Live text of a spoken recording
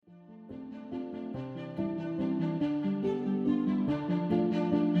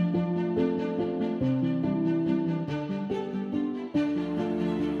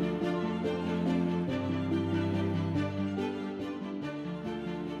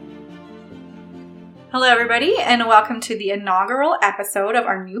Hello, everybody, and welcome to the inaugural episode of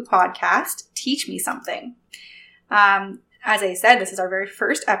our new podcast, Teach Me Something. As I said, this is our very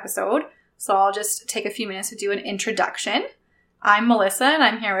first episode, so I'll just take a few minutes to do an introduction. I'm Melissa, and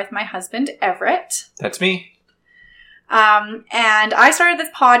I'm here with my husband, Everett. That's me. And I started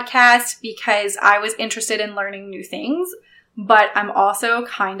this podcast because I was interested in learning new things, but I'm also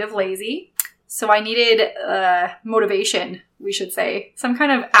kind of lazy, so I needed motivation, we should say, some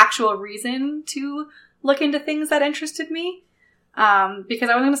kind of actual reason to look into things that interested me, because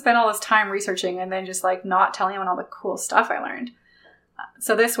I wasn't going to spend all this time researching and then just not telling anyone all the cool stuff I learned.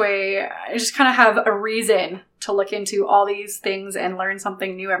 So this way, I just kind of have a reason to look into all these things and learn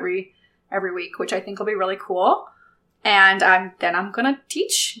something new every week, which I think will be really cool. And then I'm going to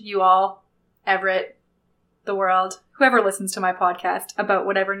teach you all, Everett, the world, whoever listens to my podcast, about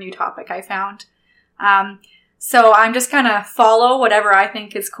whatever new topic I found. So I'm just kind of follow whatever I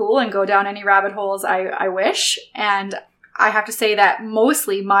think is cool and go down any rabbit holes I wish. And I have to say that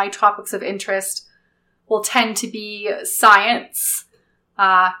mostly my topics of interest will tend to be science,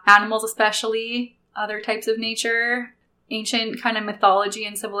 animals especially, other types of nature, ancient kind of mythology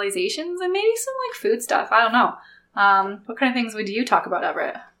and civilizations, and maybe some food stuff. I don't know. What kind of things would you talk about,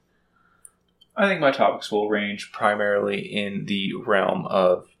 Everett? I think my topics will range primarily in the realm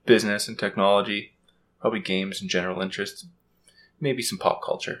of business and technology. Probably games and general interests. Maybe some pop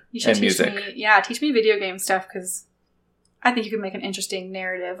culture and music. Teach me video game stuff, because I think you can make an interesting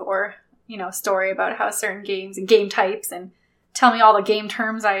narrative or, story about how certain games and game types, and tell me all the game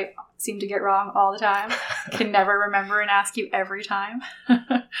terms I seem to get wrong all the time. Can never remember and ask you every time.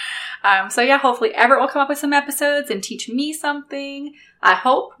 Hopefully Everett will come up with some episodes and teach me something. I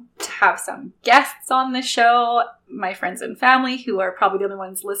hope to have some guests on the show, my friends and family, who are probably the only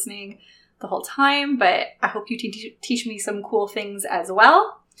ones listening the whole time, but I hope you teach me some cool things as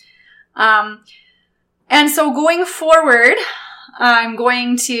well. And so going forward, I'm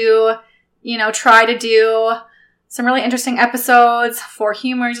going to, try to do some really interesting episodes. For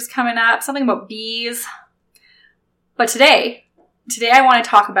Humors is coming up, something about bees. But today I want to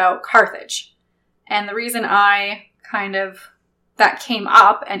talk about Carthage. And the reason that came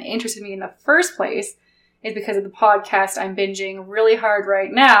up and interested me in the first place is because of the podcast I'm binging really hard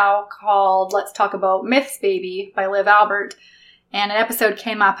right now called Let's Talk About Myths, Baby by Liv Albert. And an episode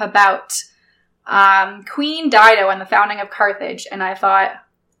came up about Queen Dido and the founding of Carthage. And I thought,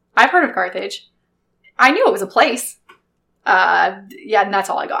 I've heard of Carthage. I knew it was a place. And that's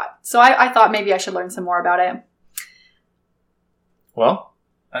all I got. So I thought maybe I should learn some more about it. Well,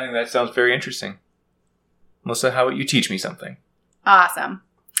 I think that sounds very interesting. Melissa, how about you teach me something? Awesome.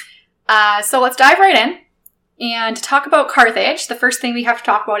 So let's dive right in. And to talk about Carthage, the first thing we have to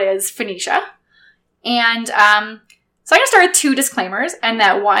talk about is Phoenicia. And so I'm going to start with two disclaimers. And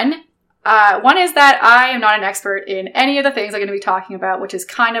that one is that I am not an expert in any of the things I'm going to be talking about, which is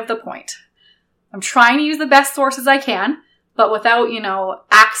kind of the point. I'm trying to use the best sources I can, but without,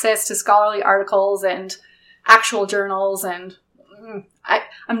 access to scholarly articles and actual journals. And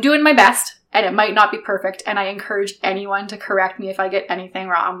I'm doing my best, and it might not be perfect. And I encourage anyone to correct me if I get anything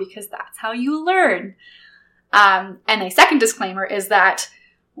wrong, because that's how you learn. And a second disclaimer is that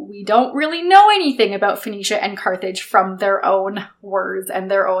we don't really know anything about Phoenicia and Carthage from their own words and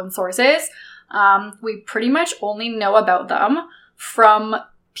their own sources. We pretty much only know about them from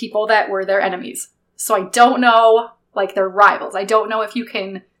people that were their enemies. So I don't know, their rivals. I don't know if you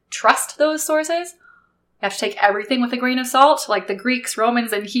can trust those sources. You have to take everything with a grain of salt. The Greeks,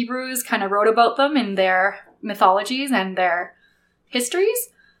 Romans, and Hebrews kind of wrote about them in their mythologies and their histories.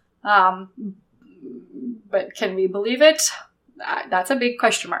 But can we believe it? That's a big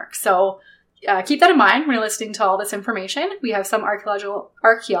question mark. So keep that in mind when you're listening to all this information. We have some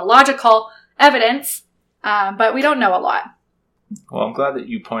archaeological evidence, but we don't know a lot. Well, I'm glad that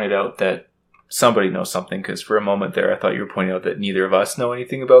you pointed out that somebody knows something, because for a moment there I thought you were pointing out that neither of us know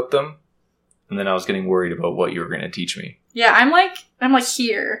anything about them. And then I was getting worried about what you were going to teach me. Yeah, I'm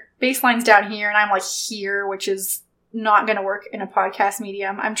here. Baseline's down here, and I'm here, which is not going to work in a podcast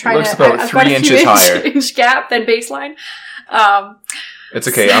medium. I'm trying to... It looks about 3 inches higher. Inch gap than baseline. It's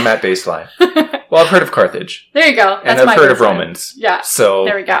okay. I'm at baseline. Well, I've heard of Carthage. There you go. That's and I've heard of Romans. Yeah. So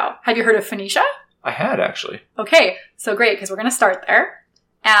there we go. Have you heard of Phoenicia? I had, actually. Okay. So great, because we're going to start there.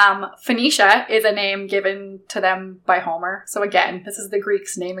 Phoenicia is a name given to them by Homer. So again, this is the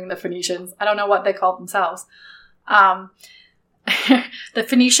Greeks naming the Phoenicians. I don't know what they called themselves. The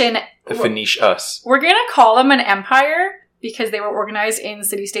Phoenician... The Phoenicius. We're going to call them an empire because they were organized in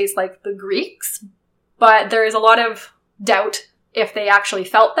city-states like the Greeks. But there is a lot of doubt if they actually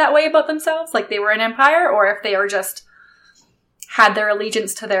felt that way about themselves, like they were an empire, or if they are just had their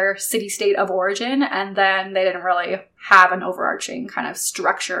allegiance to their city-state of origin, and then they didn't really have an overarching kind of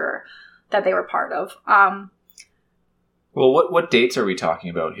structure that they were part of. Well, what dates are we talking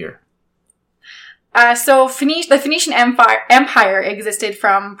about here? So the Phoenician Empire existed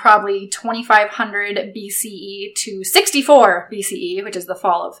from probably 2500 BCE to 64 BCE, which is the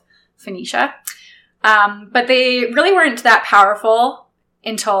fall of Phoenicia. But they really weren't that powerful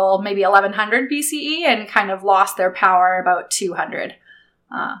until maybe 1100 BCE and kind of lost their power about 200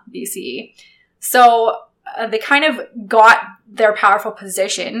 BCE. So they kind of got their powerful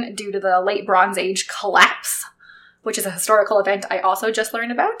position due to the late Bronze Age collapse, which is a historical event I also just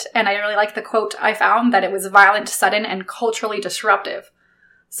learned about. And I really like the quote I found, that it was violent, sudden, and culturally disruptive.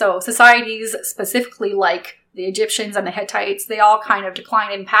 So societies, specifically like the Egyptians and the Hittites, they all kind of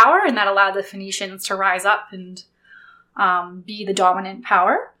declined in power, and that allowed the Phoenicians to rise up and be the dominant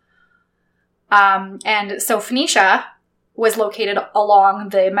power. And so Phoenicia was located along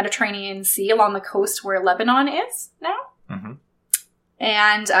the Mediterranean Sea, along the coast where Lebanon is now. Mm-hmm.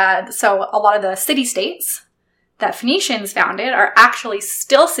 And so a lot of the city-states that Phoenicians founded are actually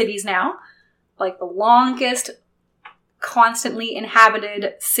still cities now, like the longest constantly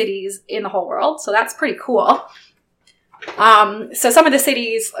inhabited cities in the whole world. So that's pretty cool. So some of the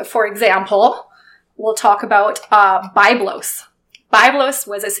cities, for example, we'll talk about Byblos. Byblos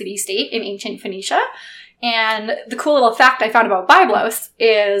was a city-state in ancient Phoenicia. And the cool little fact I found about Byblos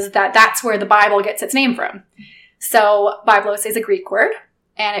is that that's where the Bible gets its name from. So Byblos is a Greek word,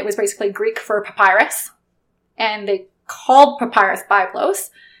 and it was basically Greek for papyrus. And they called papyrus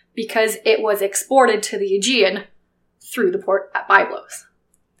Byblos because it was exported to the Aegean through the port at Byblos.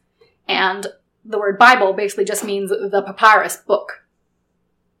 And the word Bible basically just means the papyrus book.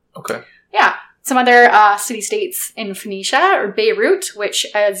 Okay. Yeah. Some other city-states in Phoenicia are Beirut, which,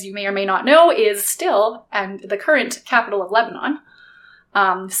 as you may or may not know, is still and the current capital of Lebanon.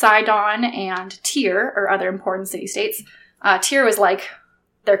 Sidon and Tyre are other important city-states. Tyre was like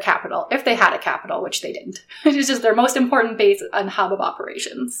their capital, if they had a capital, which they didn't. It was just their most important base and hub of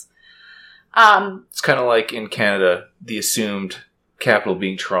operations. It's kind of like in Canada, the assumed capital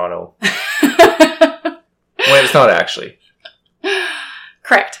being Toronto. When it's not actually.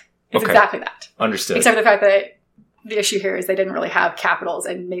 Correct. It's okay. Exactly that. Understood. Except for the fact that the issue here is they didn't really have capitals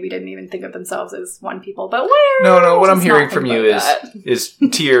and maybe didn't even think of themselves as one people. But no, what I'm hearing from you is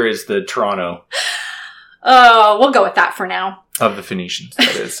Tyre is the Toronto. We'll go with that for now. Of the Phoenicians,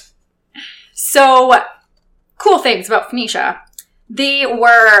 that is. So, cool things about Phoenicia. They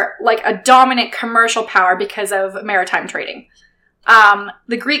were like a dominant commercial power because of maritime trading.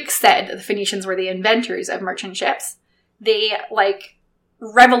 The Greeks said the Phoenicians were the inventors of merchant ships. They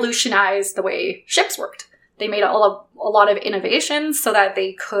revolutionized the way ships worked. They made a lot of innovations so that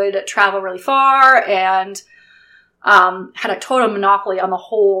they could travel really far and had a total monopoly on the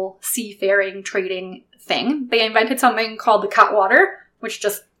whole seafaring trading thing. They invented something called the cutwater, which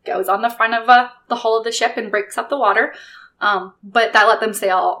just goes on the front of the hull of the ship and breaks up the water. But that let them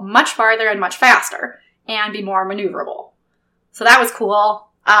sail much farther and much faster and be more maneuverable. So that was cool.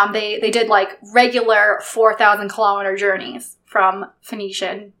 They did regular 4,000 kilometer journeys from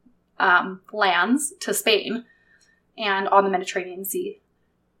Phoenician lands to Spain and on the Mediterranean Sea.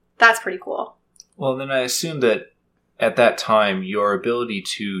 That's pretty cool. Well, then I assume that at that time, your ability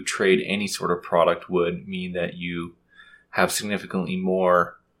to trade any sort of product would mean that you have significantly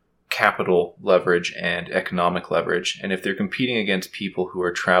more capital leverage and economic leverage. And if they're competing against people who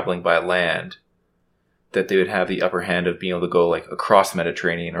are traveling by land, that they would have the upper hand of being able to go across the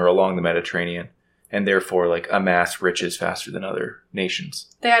Mediterranean or along the Mediterranean, and therefore amass riches faster than other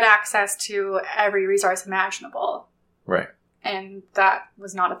nations. They had access to every resource imaginable. Right. And that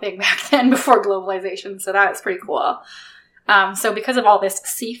was not a thing back then before globalization, so that's pretty cool. So because of all this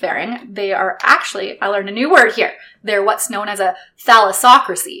seafaring, they are actually, I learned a new word here, they're what's known as a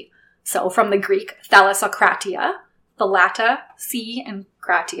thalassocracy. So from the Greek thalassokratia, thalata, sea, and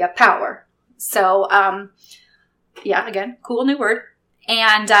kratia, power. So, yeah, again, cool new word.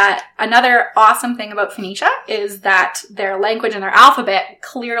 And another awesome thing about Phoenicia is that their language and their alphabet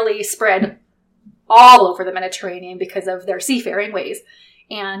clearly spread all over the Mediterranean because of their seafaring ways.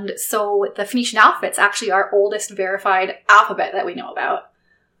 And so the Phoenician alphabet's actually our oldest verified alphabet that we know about.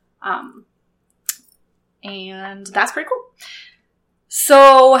 And that's pretty cool.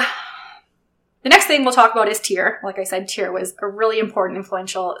 So the next thing we'll talk about is Tyre. Like I said, Tyre was a really important,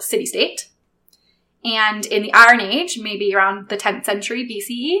 influential city-state. And in the Iron Age, maybe around the 10th century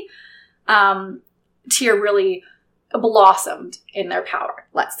BCE, Tyre really blossomed in their power,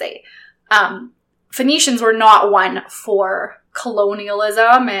 let's say. Phoenicians were not one for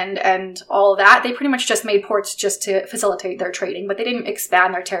colonialism and all of that. They pretty much just made ports just to facilitate their trading, but they didn't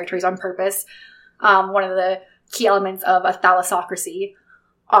expand their territories on purpose. One of the key elements of a thalassocracy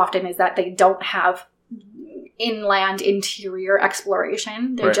often is that they don't have inland interior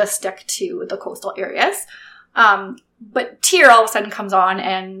exploration. They just stick to the coastal areas. But Tyr all of a sudden comes on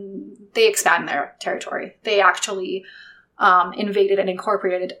and they expand their territory. They actually invaded and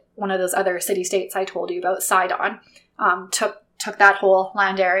incorporated one of those other city-states I told you about, Sidon. Took that whole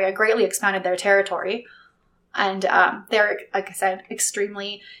land area, greatly expanded their territory. And they're, like I said,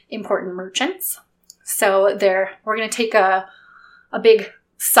 extremely important merchants. So we're going to take a big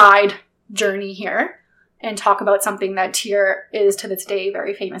side journey here and talk about something that Tyr is to this day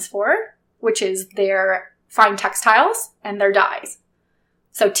very famous for, which is their fine textiles and their dyes.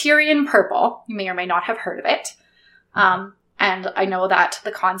 So Tyrian purple, you may or may not have heard of it. And I know that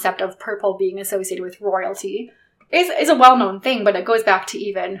the concept of purple being associated with royalty is a well-known thing, but it goes back to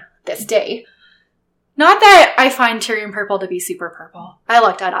even this day. Not that I find Tyrian purple to be super purple. I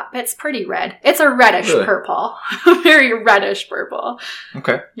looked that up. It's pretty red. It's a reddish purple. Very reddish purple.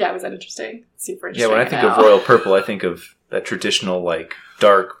 Okay. Yeah, was that interesting? Super interesting. Yeah, when I think of royal purple, I think of that traditional, like,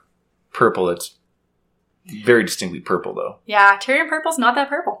 dark purple that's very distinctly purple, though. Yeah, Tyrian purple's not that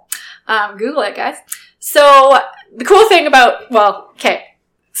purple. Google it, guys. So, the cool thing about,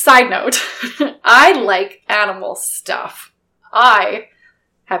 side note, I like animal stuff. I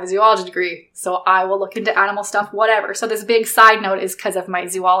have a zoology degree, so I will look into animal stuff, whatever. So this big side note is because of my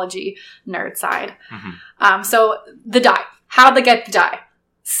zoology nerd side. Mm-hmm. So the dye. How'd they get the dye?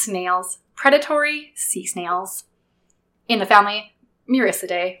 Snails. Predatory sea snails. In the family,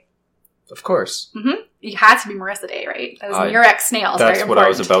 Muricidae. Of course. Mm-hmm. It had to be Muricidae, right? That was Murex snails. That's what I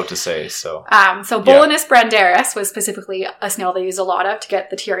was about to say. So Bolanus brandaris was specifically a snail they used a lot of to get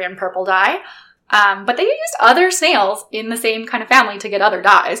the Tyrian purple dye. But they used other snails in the same kind of family to get other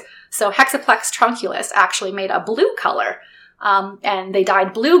dyes. So Hexaplex trunculus actually made a blue color. And they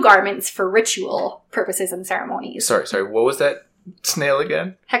dyed blue garments for ritual purposes and ceremonies. Sorry. What was that snail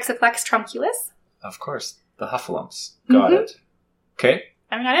again? Hexaplex trunculus. Of course. The Huffalumps. Got it. Okay.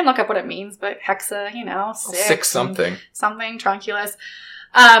 I mean, I didn't look up what it means, but hexa, six something. Something, trunculus.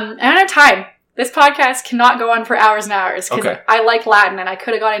 I don't have time. This podcast cannot go on for hours and hours because I like Latin and I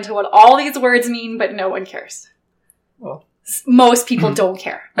could have got into what all these words mean, but no one cares. Well, most people don't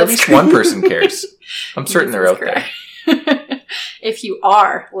care. At least one person cares. I'm certain they're out there. If you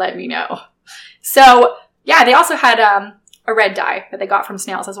are, let me know. So, yeah, they also had a red dye that they got from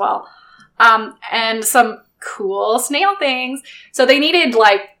snails as well. And some cool snail things. So they needed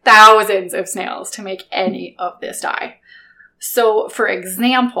like thousands of snails to make any of this dye. So, for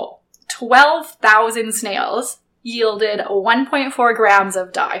example, 12,000 snails yielded 1.4 grams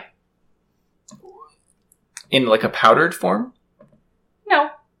of dye. In like a powdered form?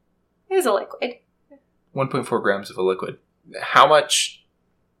 No. It is a liquid. 1.4 grams of a liquid. How much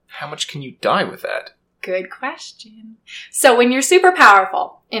can you dye with that? Good question. So when you're super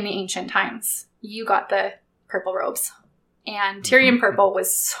powerful in the ancient times, you got the purple robes. And Tyrian purple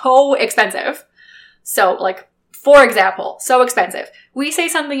was so expensive. So, like, for example, so expensive. We say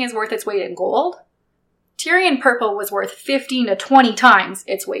something is worth its weight in gold. Tyrian purple was worth 15 to 20 times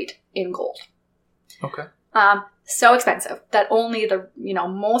its weight in gold. Okay. So expensive that only the,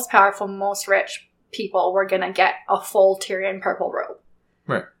 most powerful, most rich people were going to get a full Tyrian purple robe.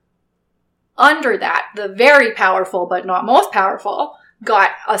 Right. Under that, the very powerful, but not most powerful,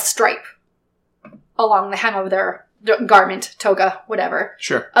 got a stripe along the hem of their garment, toga, whatever,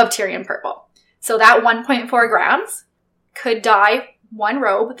 of Tyrian purple. So that 1.4 grams could dye one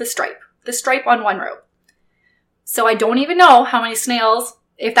robe, the stripe on one robe. So I don't even know how many snails,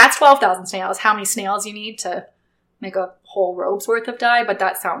 if that's 12,000 snails, how many snails you need to make a whole robe's worth of dye, but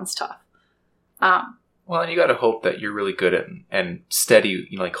that sounds tough. Well, and you got to hope that you're really good at and steady,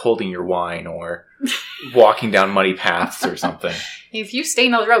 like holding your wine or walking down muddy paths or something. If you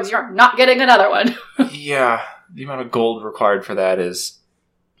stain those robes, you're not getting another one. Yeah, the amount of gold required for that is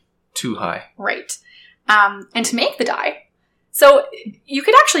too high. Right. And to make the dye, so you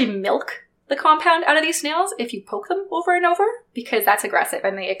could actually milk the compound out of these snails if you poke them over and over, because that's aggressive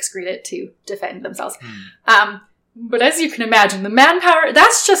and they excrete it to defend themselves. But as you can imagine, the manpower,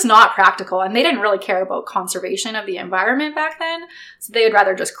 that's just not practical. And they didn't really care about conservation of the environment back then. So they would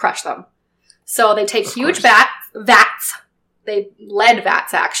rather just crush them. So they take huge vats. They lead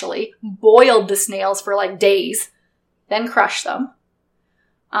vats, actually. Boiled the snails for like days. Then crushed them.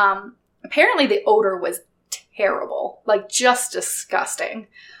 Apparently the odor was terrible. Like just disgusting.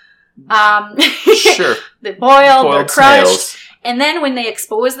 Sure. They boiled, they're crushed. Snails. And then when they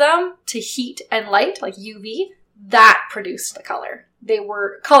expose them to heat and light, like UV, that produced the color. They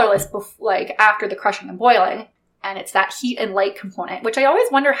were colorless after the crushing and boiling. And it's that heat and light component, which I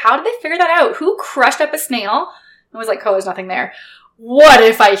always wonder, how did they figure that out? Who crushed up a snail and was like, oh, there's nothing there. What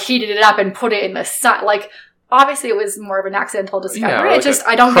if I heated it up and put it in the sun? Like, obviously it was more of an accidental discovery. Yeah,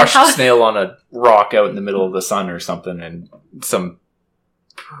 I don't get how... snail on a rock out in the middle of the sun or something, and some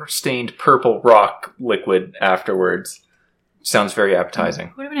stained purple rock liquid afterwards. Sounds very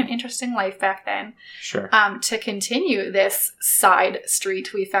appetizing. Would have been an interesting life back then. Sure. To continue this side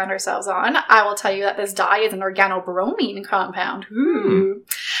street we found ourselves on, I will tell you that this dye is an organobromine compound. Ooh.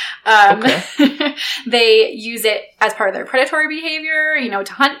 Okay. They use it as part of their predatory behavior,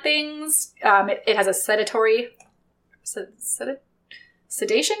 to hunt things. It has a sedatory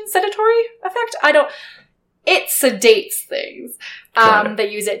effect? It sedates things. They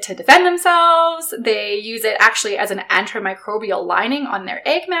use it to defend themselves. They use it actually as an antimicrobial lining on their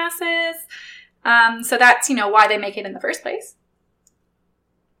egg masses. So that's, why they make it in the first place.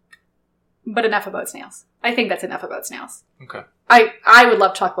 But enough about snails. I think that's enough about snails. Okay. I would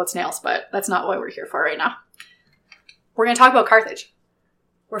love to talk about snails, but that's not what we're here for right now. We're going to talk about Carthage.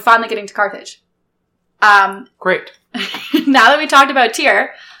 We're finally getting to Carthage. Great. Now that we talked about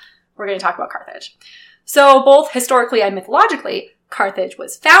Tyre, we're going to talk about Carthage. So both historically and mythologically, Carthage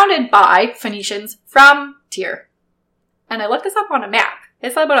was founded by Phoenicians from Tyre. And I looked this up on a map.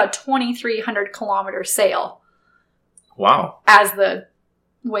 It's about a 2,300 kilometer sail. Wow. As the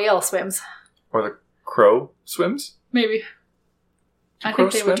whale swims. Or the crow swims? Maybe. I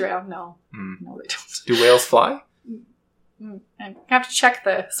think they would drown. No. No, they don't. Do whales fly? I have to check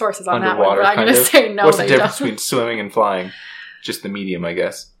the sources on underwater, that one, but I'm going to say no. What's the difference between swimming and flying? Just the medium, I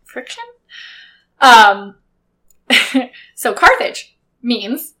guess. Friction? So Carthage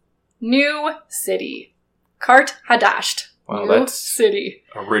means new city. Carthage. Wow, new that's city.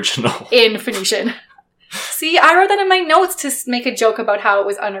 Original. In Phoenician. See, I wrote that in my notes to make a joke about how it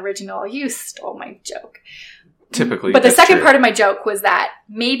was unoriginal. You stole my joke. Typically. But the second part of my joke was that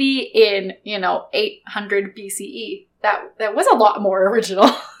maybe in, 800 BCE, that was a lot more original.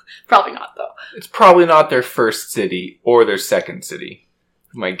 Probably not, though. It's probably not their first city or their second city.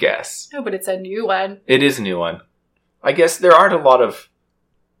 My guess. No, but it's a new one. It is a new one. I guess there aren't a lot of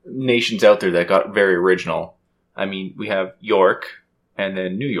nations out there that got very original. I mean, we have York and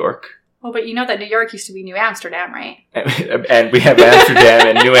then New York. Well, but you know that New York used to be New Amsterdam, right? And we have Amsterdam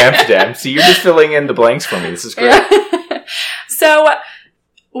and New Amsterdam. So you're just filling in the blanks for me. This is great. Yeah. So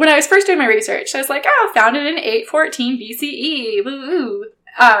when I was first doing my research, I was like, founded in 814 BCE. Woo-hoo.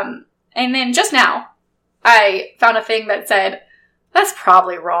 And then just now, I found a thing that said, that's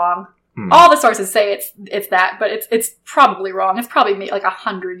probably wrong. All the sources say it's that, but it's probably wrong. It's probably like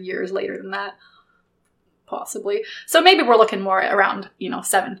 100 years later than that. Possibly. So maybe we're looking more around,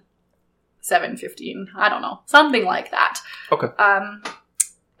 715. I don't know. Something like that. Okay.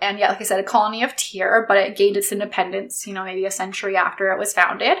 And yeah, like I said, a colony of Tyre, but it gained its independence, maybe a century after it was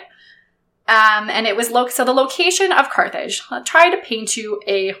founded. And it was so the location of Carthage. I'll try to paint you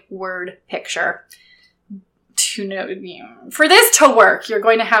a word picture. For this to work, you're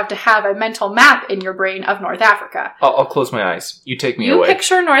going to have a mental map in your brain of North Africa. I'll close my eyes. You take me away. You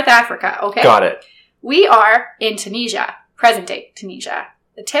picture North Africa, okay? Got it. We are in Tunisia, present-day Tunisia,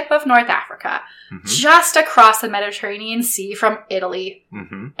 the tip of North Africa, just across the Mediterranean Sea from Italy.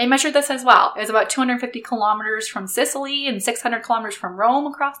 I measured this as well. It was about 250 kilometers from Sicily and 600 kilometers from Rome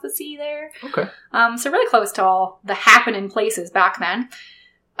across the sea there. Okay. So really close to all the happening places back then.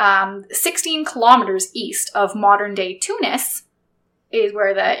 16 kilometers east of modern-day Tunis is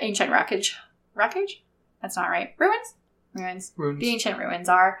where the ancient wreckage? That's not right. Ruins. The ancient ruins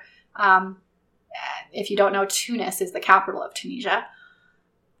are. If you don't know, Tunis is the capital of Tunisia.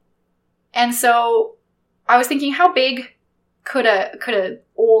 And so I was thinking, how big could a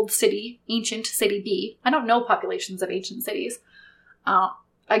old city, ancient city be? I don't know populations of ancient cities.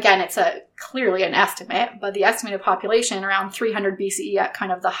 Again, it's clearly an estimate, but the estimated population around 300 BCE at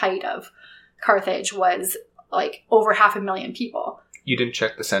kind of the height of Carthage was like over 500,000 people. You didn't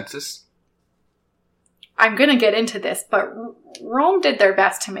check the census? I'm going to get into this, but Rome did their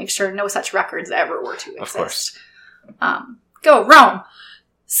best to make sure no such records ever were to exist. Of course. Go Rome!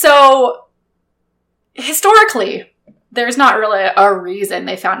 So, historically, there's not really a reason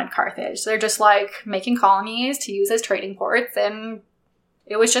they founded Carthage. They're just like making colonies to use as trading ports, and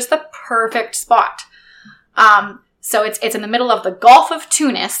it was just the perfect spot. So it's in the middle of the Gulf of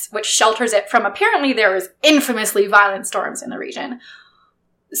Tunis, which shelters it from, apparently there was infamously violent storms in the region.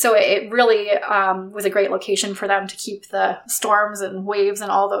 So it really was a great location for them to keep the storms and waves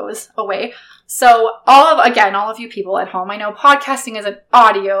and all those away. So all of you people at home, I know podcasting is an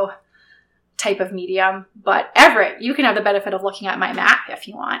audio type of medium. But Everett, you can have the benefit of looking at my map if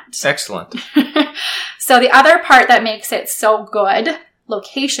you want. Excellent. So the other part that makes it so good,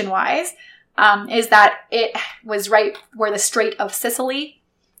 location-wise, is that it was right where the Strait of Sicily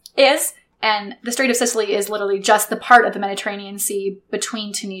is. And the Strait of Sicily is literally just the part of the Mediterranean Sea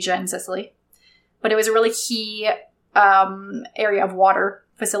between Tunisia and Sicily. But it was a really key area of water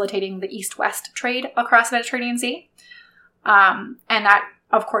facilitating the east-west trade across the Mediterranean Sea. And that,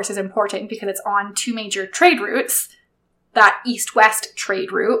 of course, is important because it's on two major trade routes. That east-west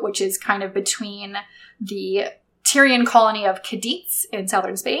trade route, which is kind of between the Tyrian colony of Cadiz in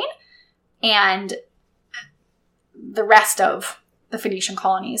southern Spain and the rest of the Phoenician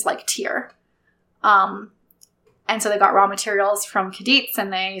colonies like Tyre. And so they got raw materials from Cadiz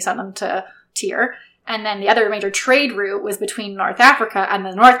and they sent them to Tyre. And then the other major trade route was between North Africa and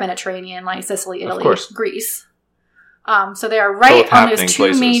the North Mediterranean, like Sicily, Italy, Greece. So they are right on those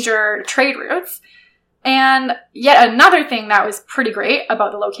two major trade routes. And yet another thing that was pretty great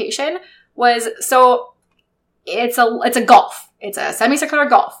about the location was, so it's a gulf. It's a semicircular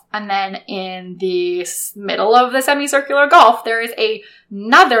gulf. And then in the middle of the semicircular gulf, there is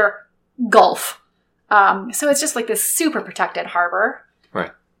another gulf. So it's just like this super protected harbor.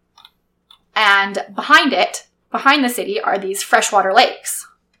 Right. And behind the city, are these freshwater lakes.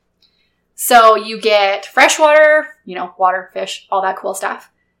 So you get freshwater, water, fish, all that cool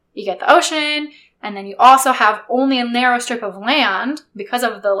stuff. You get the ocean, and then you also have only a narrow strip of land because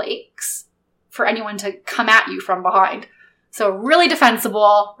of the lakes for anyone to come at you from behind. So really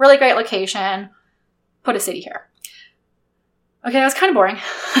defensible, really great location. Put a city here. Okay, that was kind of boring.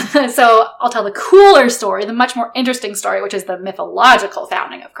 So I'll tell the cooler story, the much more interesting story, which is the mythological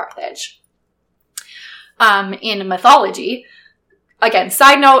founding of Carthage. In mythology, again,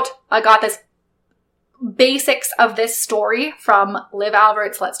 side note, I got this basics of this story from Liv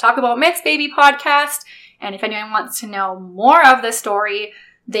Albert's Let's Talk About Myths Baby podcast. And if anyone wants to know more of this story,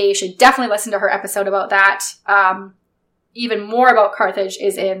 they should definitely listen to her episode about that. Even more about Carthage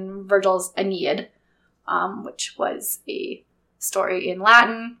is in Virgil's Aeneid, which was a story in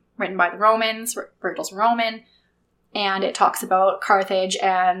Latin written by the Romans. Virgil's Roman. And it talks about Carthage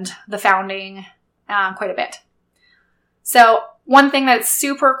and the founding quite a bit. So one thing that's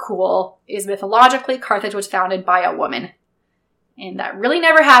super cool is mythologically, Carthage was founded by a woman. And that really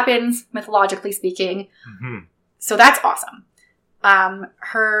never happens, mythologically speaking. Mm-hmm. So that's awesome.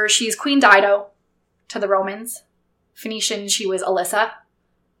 She's Queen Dido to the Romans. Phoenician, she was Alyssa.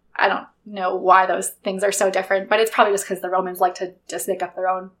 I don't know why those things are so different, but it's probably just because the Romans like to just make up their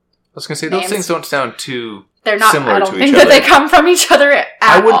own. I was going to say, those things don't sound too They're not, similar to each other. I don't think that they come from each other at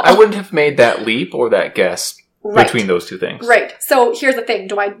all. I wouldn't have made that leap or that guess between those two things. Right. So here's the thing.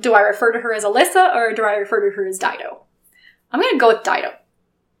 Do I refer to her as Alyssa or do I refer to her as Dido? I'm going to go with Dido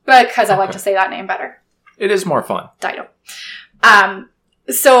because I like to say that name better. It is more fun. Dido.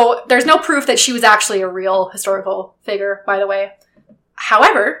 So there's no proof that she was actually a real historical figure, by the way.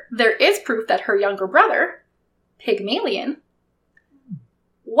 However, there is proof that her younger brother, Pygmalion,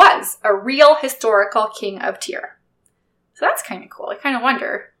 was a real historical king of Tyre. So that's kind of cool. I kind of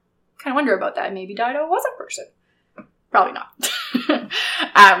wonder about that. Maybe Dido was a person. Probably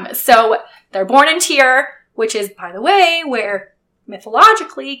not. So they're born in Tyre, which is, by the way, where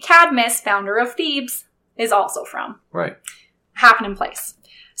mythologically Cadmus, founder of Thebes, is also from. Right. Happening place.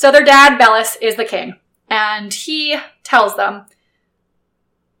 So their dad, Belus, is the king. And he tells them,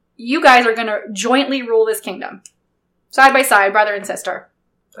 you guys are going to jointly rule this kingdom. Side by side, brother and sister.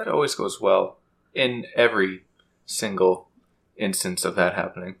 That always goes well in every single instance of that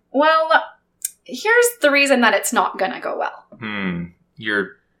happening. Well, here's the reason that it's not going to go well.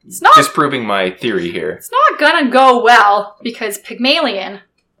 You're disproving my theory here. It's not going to go well because Pygmalion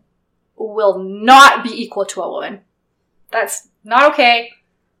will not be equal to a woman. That's not okay.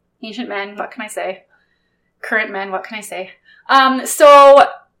 Ancient men, what can I say? Current men, what can I say? So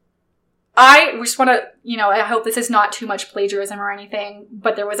I just want to, I hope this is not too much plagiarism or anything,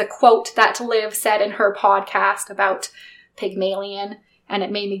 but there was a quote that Liv said in her podcast about Pygmalion, and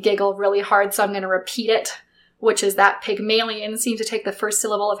it made me giggle really hard, so I'm going to repeat it, which is that Pygmalion seemed to take the first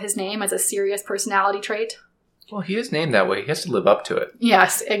syllable of his name as a serious personality trait. Well, he is named that way. He has to live up to it.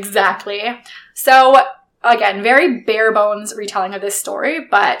 Yes, exactly. So, again, very bare bones retelling of this story,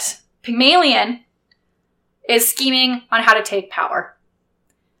 but Pygmalion is scheming on how to take power.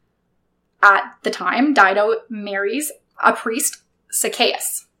 At the time, Dido marries a priest,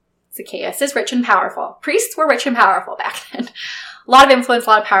 Zacchaeus. Zacchaeus is rich and powerful. Priests were rich and powerful back then. A lot of influence, a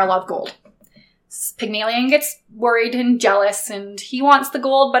lot of power, a lot of gold. Pygmalion gets worried and jealous, and he wants the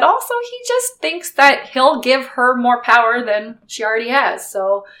gold, but also he just thinks that he'll give her more power than she already has.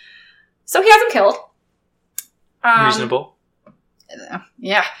 So So he has him killed. Reasonable.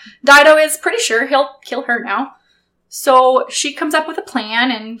 Yeah. Dido is pretty sure he'll kill her now. So she comes up with a plan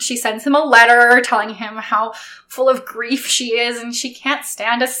and she sends him a letter telling him how full of grief she is and she can't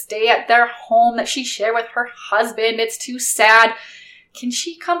stand to stay at their home that she shared with her husband. It's too sad. Can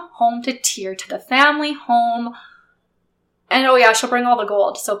she come home to Tyr, to the family home? And oh yeah, she'll bring all the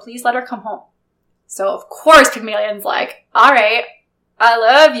gold. So please let her come home. So of course Pygmalion's like, all right, I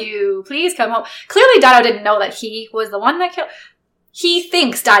love you. Please come home. Clearly Dido didn't know that he was the one that killed. He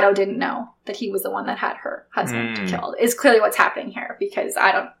thinks Dido didn't know that he was the one that had her husband killed, is clearly what's happening here, because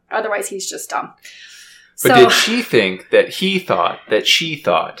otherwise he's just dumb. But did she think that he thought that she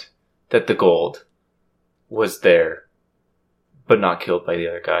thought that the gold was there, but not killed by the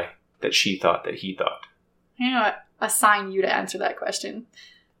other guy, that she thought that he thought? You know what? Assign you to answer that question.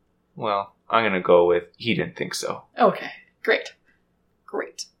 Well, I'm going to go with he didn't think so. Okay, great.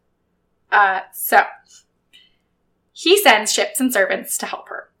 So he sends ships and servants to help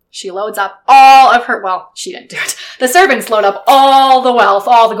her. She loads up all of her, well, she didn't do it. The servants load up all the wealth,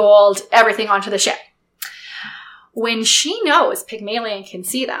 all the gold, everything onto the ship. When she knows Pygmalion can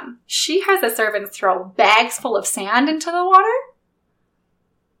see them, she has the servants throw bags full of sand into the water.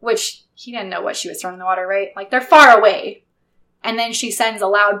 Which, he didn't know what she was throwing in the water, right? Like, they're far away. And then she sends a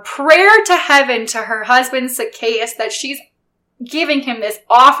loud prayer to heaven to her husband, Zacchaeus, that she's giving him this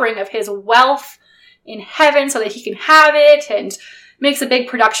offering of his wealth in heaven so that he can have it, and makes a big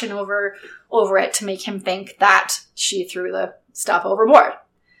production over it to make him think that she threw the stuff overboard.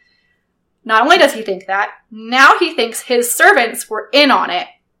 Not only does he think that, now he thinks his servants were in on it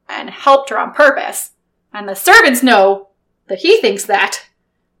and helped her on purpose. And the servants know that he thinks that.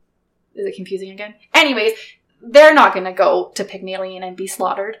 Is it confusing again? Anyways, they're not going to go to Pygmalion and be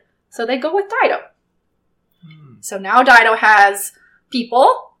slaughtered, so they go with Dido. So now Dido has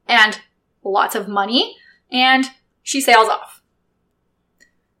people and lots of money, and she sails off.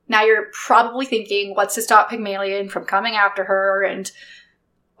 Now you're probably thinking, what's to stop Pygmalion from coming after her and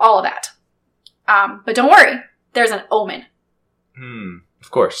all of that? But don't worry, there's an omen.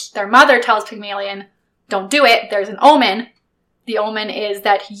 Of course. Their mother tells Pygmalion, don't do it, there's an omen. The omen is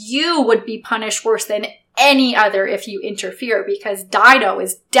that you would be punished worse than any other if you interfere, because Dido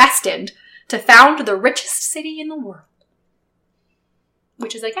is destined to found the richest city in the world.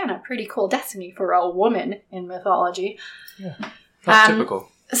 Which is, again, a pretty cool destiny for a woman in mythology. Yeah, not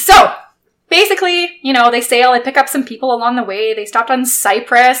typical. So, basically, they sail, they pick up some people along the way, they stopped on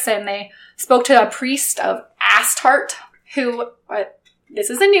Cyprus, and they spoke to a priest of Astarte, who,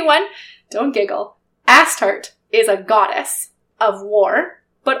 this is a new one, don't giggle, Astarte is a goddess of war,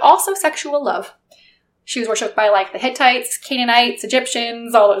 but also sexual love. She was worshipped by, the Hittites, Canaanites,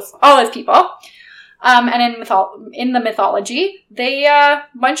 Egyptians, all those people. And in the mythology, a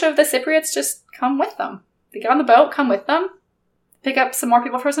bunch of the Cypriots just come with them. They get on the boat, come with them, pick up some more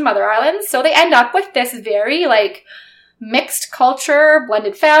people from some other islands. So they end up with this very, mixed culture,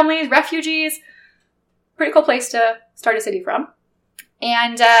 blended families, refugees. Pretty cool place to start a city from.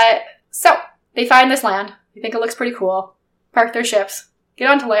 And so they find this land. They think it looks pretty cool. Park their ships, get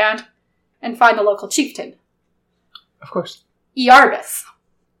onto land, and find the local chieftain. Of course. Iarbas.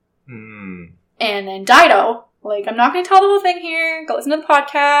 And then Dido, I'm not going to tell the whole thing here. Go listen to the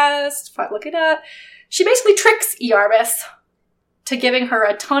podcast. Look it up. She basically tricks Iarbas to giving her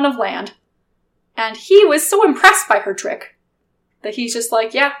a ton of land. And he was so impressed by her trick that he's just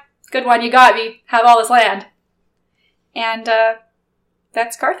like, yeah, good one, you got me. Have all this land. And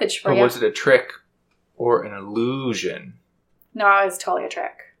that's Carthage for you. But was it a trick or an illusion? No, it was totally a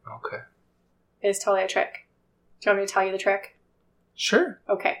trick. Okay. It was totally a trick. Do you want me to tell you the trick? Sure.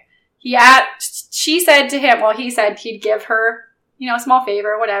 Okay. She said to him, he said he'd give her, a small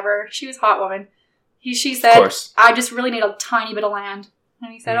favor, whatever. She was a hot woman. She said, I just really need a tiny bit of land.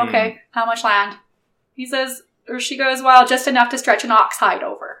 And he said, okay, how much land? She goes, well, just enough to stretch an ox hide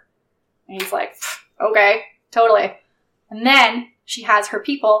over. And he's like, okay, totally. And then she has her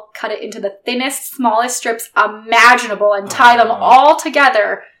people cut it into the thinnest, smallest strips imaginable and tie them all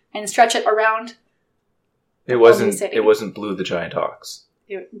together and stretch it around. It wasn't Blue the Giant Ox.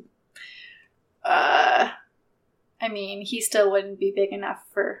 He still wouldn't be big enough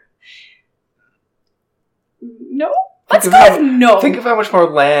for... No? Let's go with no. Think of how much more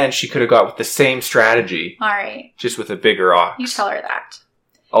land she could have got with the same strategy. All right. Just with a bigger ox. You tell her that.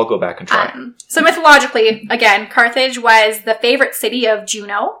 I'll go back and try. So mythologically, again, Carthage was the favorite city of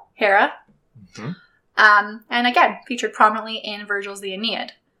Juno, Hera. Mm-hmm. And again, featured prominently in Virgil's The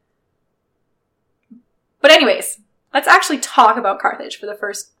Aeneid. But anyways, let's actually talk about Carthage for the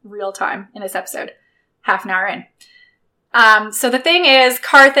first real time in this episode. Half an hour in. So the thing is,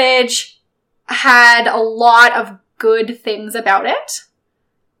 Carthage had a lot of good things about it.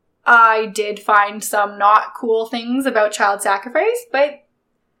 I did find some not cool things about child sacrifice, but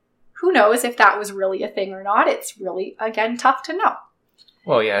who knows if that was really a thing or not. It's really, again, tough to know.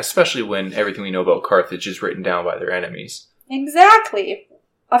 Well, yeah, especially when everything we know about Carthage is written down by their enemies. Exactly.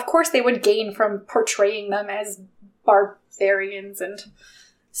 Of course they would gain from portraying them as barbarians and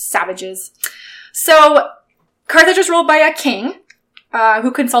savages. So, Carthage was ruled by a king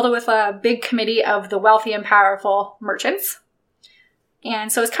who consulted with a big committee of the wealthy and powerful merchants.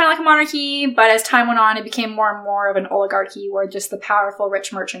 And so it's kind of like a monarchy, but as time went on, it became more and more of an oligarchy where just the powerful,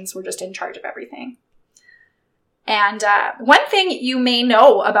 rich merchants were just in charge of everything. And one thing you may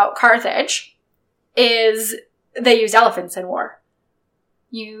know about Carthage is they used elephants in war.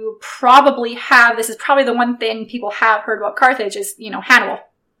 You probably have, this is probably the one thing people have heard about Carthage is, Hannibal.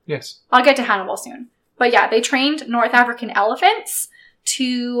 Yes. I'll get to Hannibal soon. But yeah, they trained North African elephants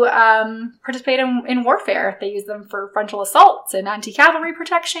to participate in warfare. They used them for frontal assaults and anti-cavalry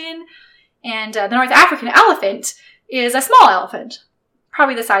protection. And the North African elephant is a small elephant,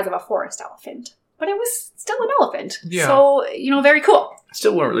 probably the size of a forest elephant. But it was still an elephant. Yeah. So, very cool. I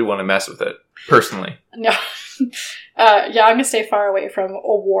still wouldn't really want to mess with it, personally. No. I'm going to stay far away from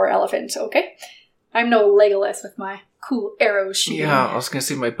a war elephant, okay? I'm no Legolas with my cool arrows shooting. Yeah, I was going to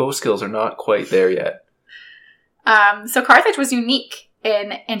say my bow skills are not quite there yet. So Carthage was unique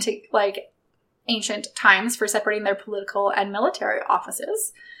in ancient times for separating their political and military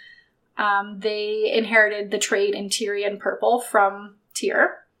offices. They inherited the trade in Tyrian purple from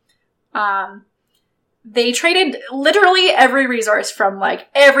Tyr. They traded literally every resource from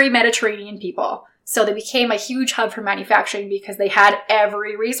every Mediterranean people. So they became a huge hub for manufacturing because they had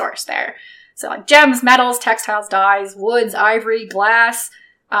every resource there. So gems, metals, textiles, dyes, woods, ivory, glass.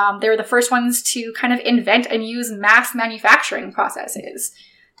 They were the first ones to kind of invent and use mass manufacturing processes.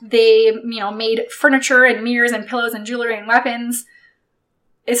 They, made furniture and mirrors and pillows and jewelry and weapons.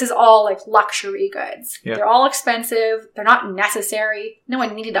 This is all luxury goods. Yeah. They're all expensive. They're not necessary. No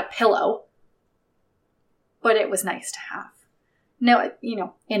one needed a pillow. But it was nice to have. No,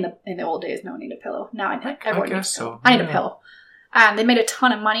 in the old days, no one needed a pillow. Now everyone needs a pillow. I need a pillow. They made a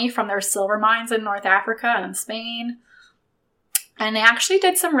ton of money from their silver mines in North Africa and in Spain. And they actually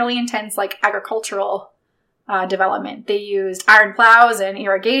did some really intense agricultural development. They used iron plows and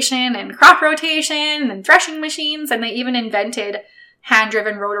irrigation and crop rotation and threshing machines. And they even invented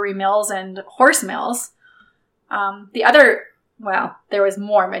hand-driven rotary mills and horse mills. There was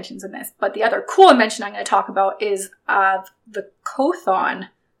more inventions in this, but the other cool invention I'm going to talk about is the Kothon.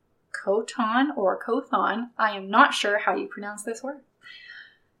 Koton or Kothon. I am not sure how you pronounce this word.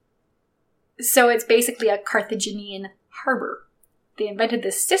 So it's basically a Carthaginian harbor. They invented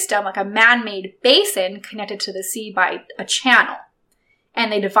this system, a man-made basin connected to the sea by a channel.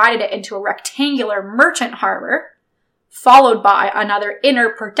 And they divided it into a rectangular merchant harbor, followed by another inner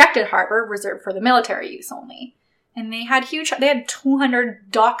protected harbor reserved for the military use only. And they had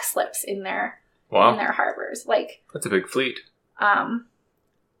 200 dock slips in their harbors. That's a big fleet.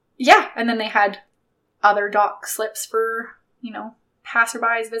 Yeah, and then they had other dock slips for,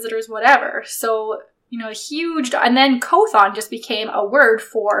 passerbys, visitors, whatever. So, huge, and then Kothon just became a word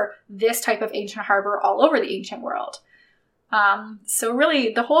for this type of ancient harbor all over the ancient world. So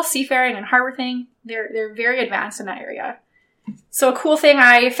really, the whole seafaring and harbor thing, they're very advanced in that area. So a cool thing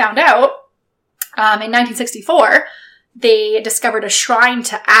I found out, in 1964, they discovered a shrine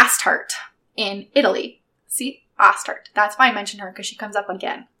to Astarte in Italy. See, Astarte. That's why I mentioned her, because she comes up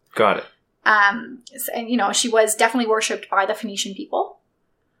again. Got it. And, she was definitely worshipped by the Phoenician people.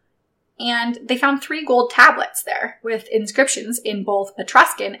 And they found 3 gold tablets there with inscriptions in both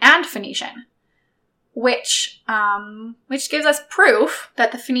Etruscan and Phoenician, which gives us proof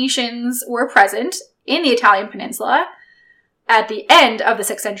that the Phoenicians were present in the Italian peninsula at the end of the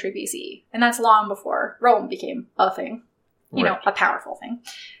 6th century BC. And that's long before Rome became a thing, a powerful thing.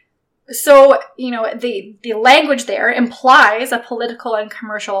 So, the language there implies a political and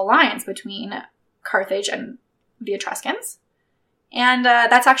commercial alliance between Carthage and the Etruscans. And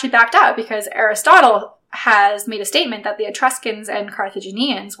that's actually backed up because Aristotle has made a statement that the Etruscans and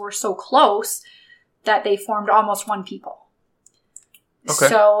Carthaginians were so close that they formed almost one people. Okay.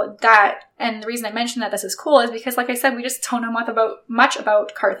 So and the reason I mentioned that this is cool is because, like I said, we just don't know much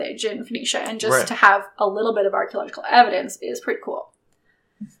about Carthage and Phoenicia, and just to have a little bit of archaeological evidence is pretty cool.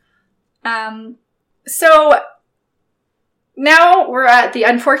 So now we're at the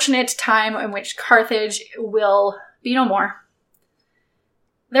unfortunate time in which Carthage will be no more.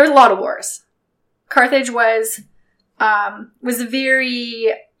 There was a lot of wars. Carthage was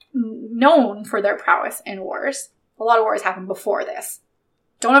very known for their prowess in wars. A lot of wars happened before this.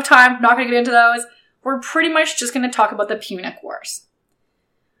 Don't have time. Not going to get into those. We're pretty much just going to talk about the Punic Wars.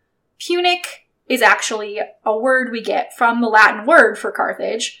 Punic is actually a word we get from the Latin word for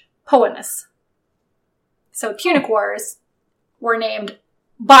Carthage, Poenus. So Punic Wars were named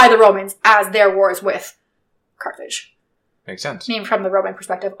by the Romans as their wars with Carthage. Makes sense. Named from the Roman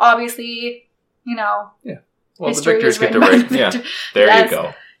perspective. Obviously, Yeah. Well, the victors get to write. Yeah. There you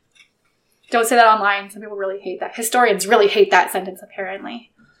go. Don't say that online. Some people really hate that. Historians really hate that sentence,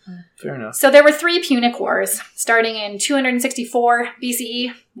 apparently. Fair enough. So there were 3 Punic Wars, starting in 264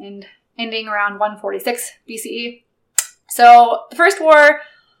 BCE and ending around 146 BCE. So the first war, I'm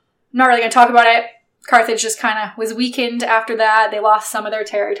not really going to talk about it. Carthage just kind of was weakened after that. They lost some of their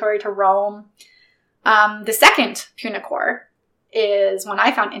territory to Rome. The second Punic War is one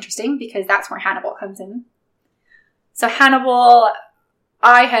I found interesting because that's where Hannibal comes in. So Hannibal,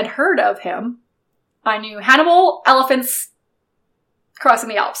 I had heard of him. I knew Hannibal, elephants, crossing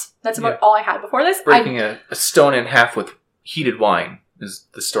the Alps. That's about all I had before this. Breaking a stone in half with heated wine is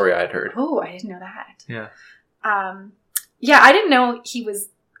the story I had heard. Oh, I didn't know that. Yeah. I didn't know he was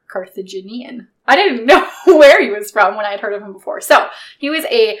Carthaginian. I didn't know where he was from when I had heard of him before. So, he was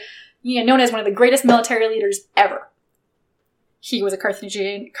known as one of the greatest military leaders ever. He was a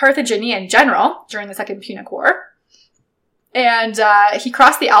Carthaginian general during the Second Punic War. And he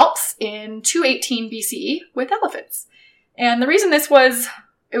crossed the Alps in 218 BCE with elephants. And the reason it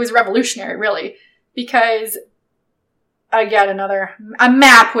was revolutionary, really, because, again, a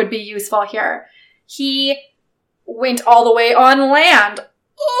map would be useful here. He went all the way on land,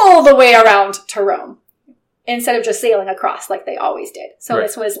 all the way around to Rome, instead of just sailing across like they always did. So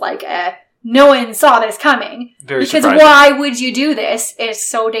This was like no one saw this coming. Very because surprising. Why would you do this? It's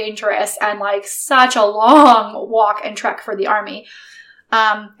so dangerous and like such a long walk and trek for the army.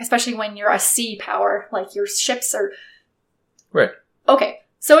 Especially when you're a sea power, like your ships are... Right. Okay.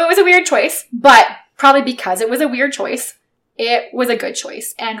 So it was a weird choice, but probably because it was a weird choice, it was a good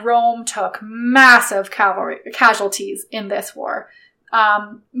choice. And Rome took massive cavalry casualties in this war.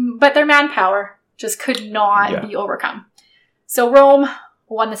 But their manpower just could not be overcome. So Rome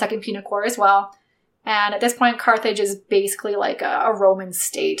won the Second Punic War as well. And at this point, Carthage is basically like a Roman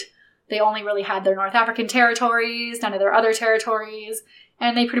state. They only really had their North African territories, none of their other territories,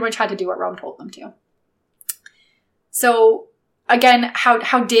 and they pretty much had to do what Rome told them to. So, again,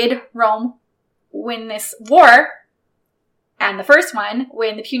 how did Rome win this war? And the first one,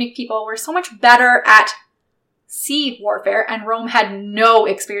 when the Punic people were so much better at sea warfare, and Rome had no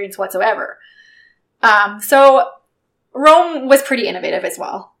experience whatsoever. So Rome was pretty innovative as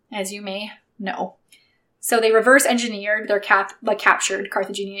well, as you may know. So they reverse engineered their captured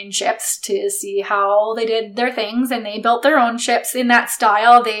Carthaginian ships to see how they did their things, and they built their own ships in that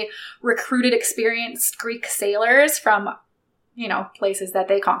style. They recruited experienced Greek sailors from, places that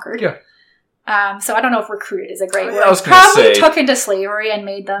they conquered. Yeah. So I don't know if recruited is a great word. I was gonna say, took into slavery and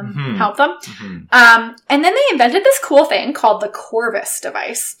made them help them. Mm-hmm. And then they invented this cool thing called the Corvus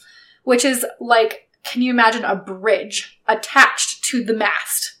device, which is like, can you imagine a bridge attached to the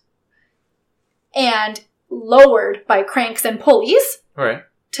mast and lowered by cranks and pulleys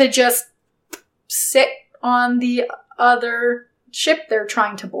to just sit on the other ship they're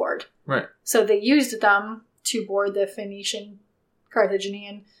trying to board. Right. So they used them to board the Phoenician,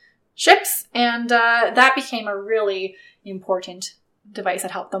 Carthaginian ships, and that became a really important device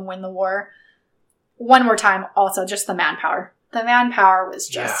that helped them win the war. One more time, also, just the manpower. The manpower was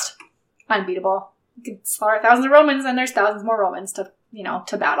just unbeatable. You could slaughter thousands of Romans, and there's thousands more Romans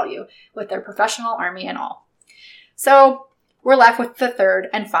to battle you with their professional army and all. So we're left with the third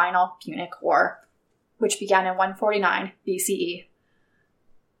and final Punic War, which began in 149 BCE.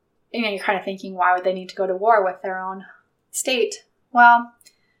 You're kind of thinking, why would they need to go to war with their own state? Well,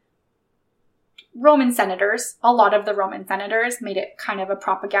 a lot of the Roman senators made it kind of a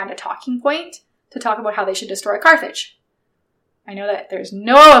propaganda talking point to talk about how they should destroy Carthage. I know that there's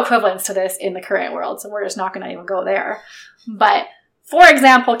no equivalence to this in the current world, so we're just not going to even go there. But, for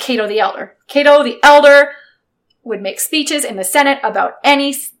example, Cato the Elder. Cato the Elder would make speeches in the Senate about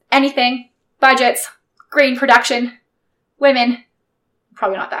anything, budgets, grain production, women,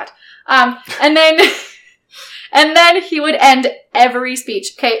 probably not that. And then he would end every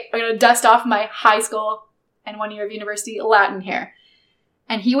speech. Okay, I'm going to dust off my high school and 1 year of university Latin here.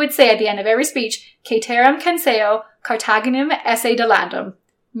 And he would say at the end of every speech, Caterem censeo Carthaginem esse delandum,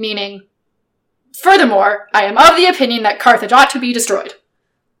 meaning, furthermore, I am of the opinion that Carthage ought to be destroyed.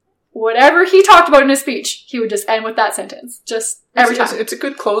 Whatever he talked about in his speech, he would just end with that sentence. Just every time. It's a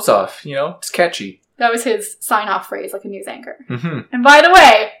good close-off, It's catchy. That was his sign-off phrase, like a news anchor. Mm-hmm. And by the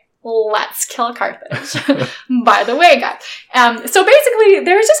way, let's kill Carthage. By the way, guys. So basically,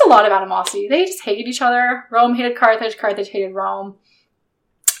 there's just a lot of animosity. They just hated each other. Rome hated Carthage. Carthage hated Rome.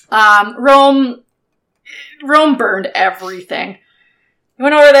 Rome burned everything. They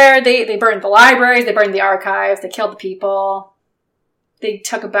went over there. They burned the libraries. They burned the archives. They killed the people. They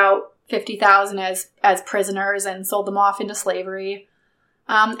took about 50,000 as prisoners and sold them off into slavery.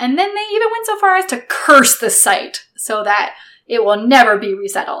 And then they even went so far as to curse the site so that it will never be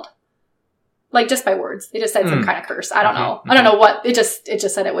resettled. Like, just by words. They just said some kind of curse. I don't know. I don't know what. It just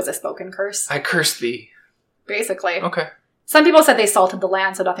said it was a spoken curse. I curse thee. Basically. Okay. Some people said they salted the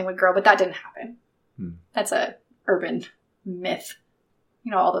land so nothing would grow, but that didn't happen. That's a urban myth.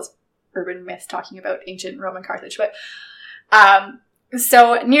 You know, all those urban myths talking about ancient Rome and Carthage. But,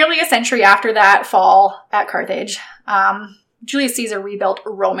 so nearly a century after that fall at Carthage, Julius Caesar rebuilt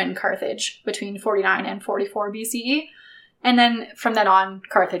Roman Carthage between 49 and 44 BCE. And then from then on,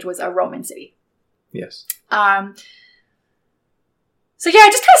 Carthage was a Roman city. Yes. So yeah,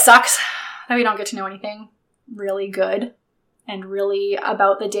 it just kind of sucks that we don't get to know anything really good and really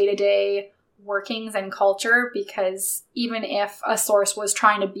about the day-to-day workings and culture, because even if a source was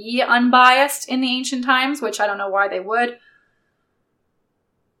trying to be unbiased in the ancient times, which I don't know why they wouldn't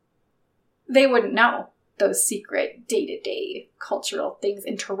know those secret day-to-day cultural things,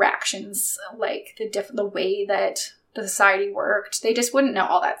 interactions, like the way that the society worked. They just wouldn't know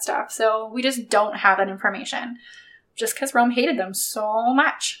all that stuff. So we just don't have that information just because Rome hated them so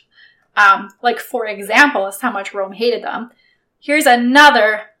much. Like, for example, is how much Rome hated them. Here's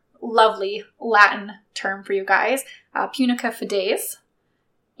another lovely Latin term for you guys, punica fides,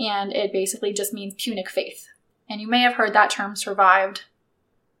 and it basically just means Punic faith. And you may have heard that term survived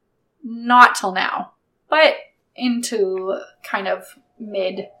not till now, but into kind of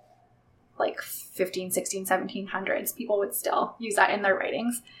mid, like 15, 16, 1700s, people would still use that in their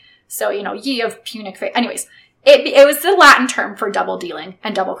writings. So, you know, ye of Punic faith. Anyways, it was the Latin term for double dealing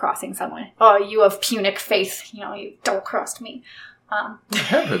and double crossing someone. Oh, you of Punic faith, you know, you double crossed me. I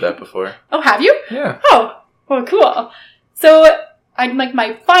have heard that before. Oh, have you? Yeah. Oh, well, cool. So,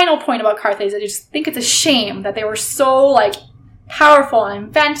 my final point about Carthage, I just think it's a shame that they were so, like, powerful and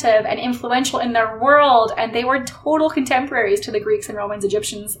inventive and influential in their world, and they were total contemporaries to the Greeks and Romans,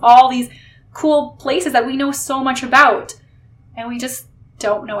 Egyptians, all these cool places that we know so much about, and we just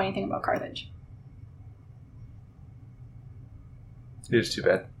don't know anything about Carthage. It is too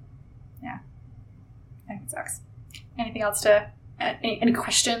bad. Yeah. I think it sucks. Anything else to... Any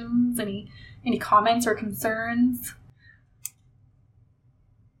questions? Any comments or concerns?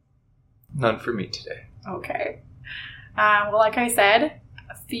 None for me today. Okay. Well, like I said,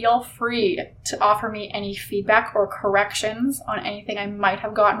 feel free to offer me any feedback or corrections on anything I might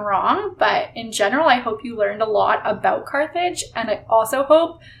have gotten wrong. But in general, I hope you learned a lot about Carthage. And I also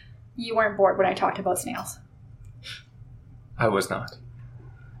hope you weren't bored when I talked about snails. I was not.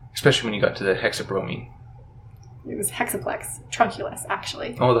 Especially when you got to the hexabromine. It was hexaplex, trunculus,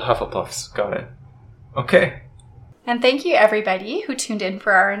 actually. Oh, the Hufflepuffs. Got it. Okay. And thank you, everybody, who tuned in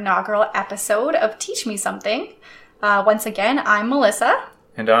for our inaugural episode of Teach Me Something. Once again, I'm Melissa.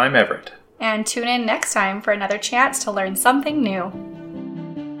 And I'm Everett. And tune in next time for another chance to learn something new.